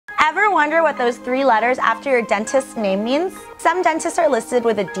Ever wonder what those 3 letters after your dentist's name means? Some dentists are listed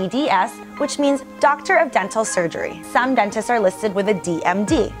with a D.D.S, which means Doctor of Dental Surgery. Some dentists are listed with a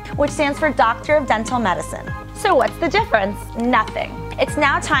D.M.D, which stands for Doctor of Dental Medicine. So what's the difference? Nothing. It's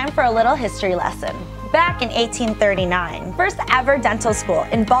now time for a little history lesson. Back in 1839, first ever dental school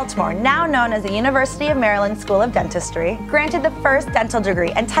in Baltimore, now known as the University of Maryland School of Dentistry, granted the first dental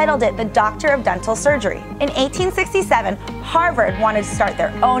degree and titled it the Doctor of Dental Surgery. In 1867, Harvard wanted to start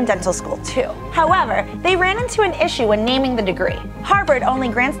their own dental school too. However, they ran into an issue when naming the degree. Harvard only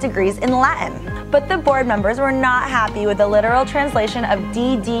grants degrees in Latin, but the board members were not happy with the literal translation of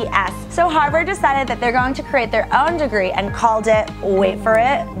D.D.S, so Harvard decided that they're going to create their own degree and called it, wait for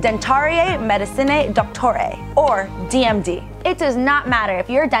it, Dentariae Medicinae Doctorae, or D.M.D. It does not matter if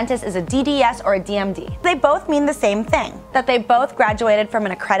your dentist is a D.D.S or a D.M.D. They both mean the same thing, that they both graduated from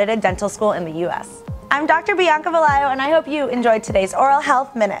an accredited dental school in the U.S. I'm Dr. Bianca Valayo, and I hope you enjoyed today's Oral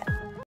Health Minute.